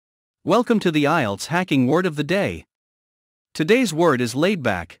Welcome to the IELTS hacking word of the day. Today's word is laid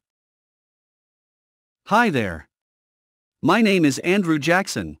back. Hi there. My name is Andrew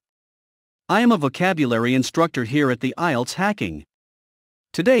Jackson. I am a vocabulary instructor here at the IELTS hacking.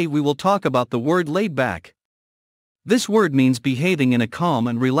 Today we will talk about the word laid back. This word means behaving in a calm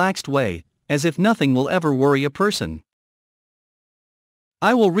and relaxed way, as if nothing will ever worry a person.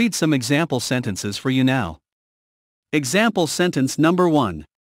 I will read some example sentences for you now. Example sentence number 1.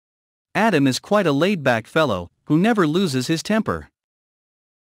 Adam is quite a laid-back fellow, who never loses his temper.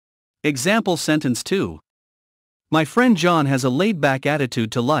 Example sentence 2. My friend John has a laid-back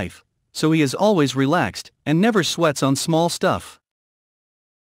attitude to life, so he is always relaxed, and never sweats on small stuff.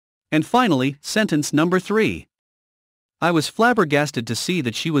 And finally, sentence number 3. I was flabbergasted to see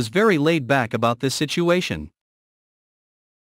that she was very laid back about this situation.